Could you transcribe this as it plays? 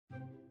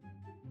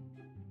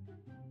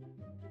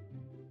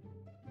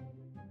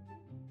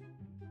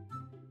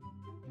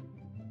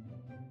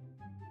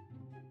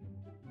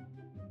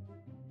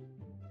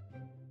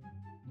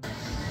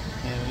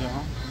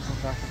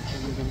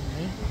you're gonna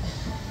pay.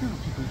 You know,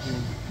 people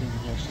here been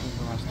yesterday,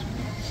 the last 2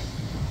 days.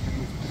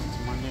 It's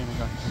Monday and I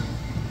got here.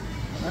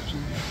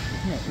 Actually,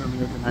 yeah,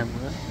 earlier than I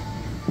would.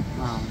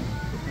 But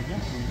yeah,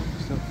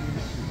 we're still here.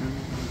 We're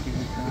doing it. We're getting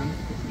it done.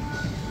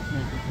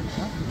 Yeah, we're pretty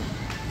happy.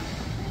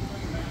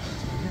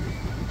 So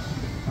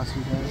yeah, I'll see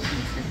you guys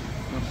in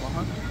the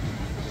vlog.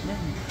 Yeah.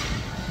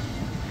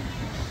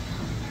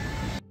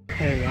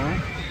 Hey y'all,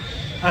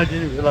 I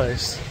didn't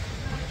realize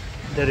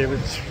that it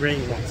was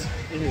raining outside.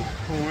 It is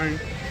pouring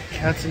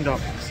cats and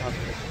dogs out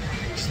there.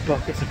 Just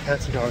buckets of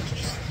cats and dogs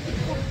just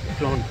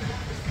thrown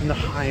from the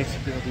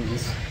highest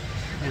buildings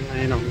and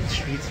laying on the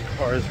streets and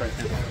cars right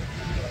now.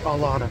 A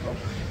lot of them.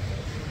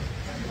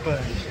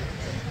 But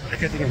I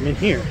think I'm in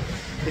here.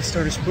 It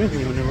started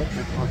sprinkling when I looked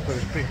at my car. There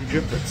was big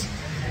driplets.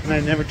 And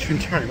I never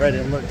turned right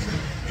and looked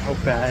how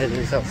bad it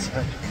is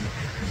outside.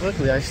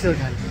 Luckily, I still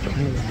got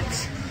 20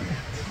 minutes.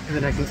 And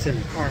then I can sit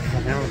in the car for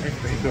an hour and wait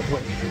for it to go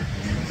away.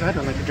 Because I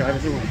don't like to drive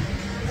anyway.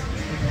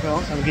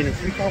 Well, I'm getting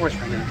 3 hours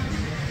right now.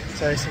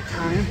 So I save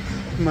time,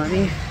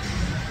 money,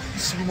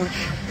 so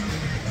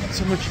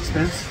much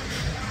expense.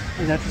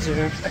 And that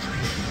deserves ice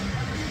cream.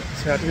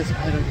 So after this,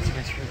 I don't get some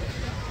ice cream.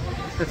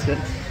 That's it.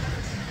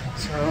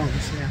 So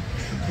yeah.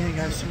 Thank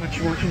you guys so much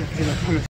for watching. If you like, comment.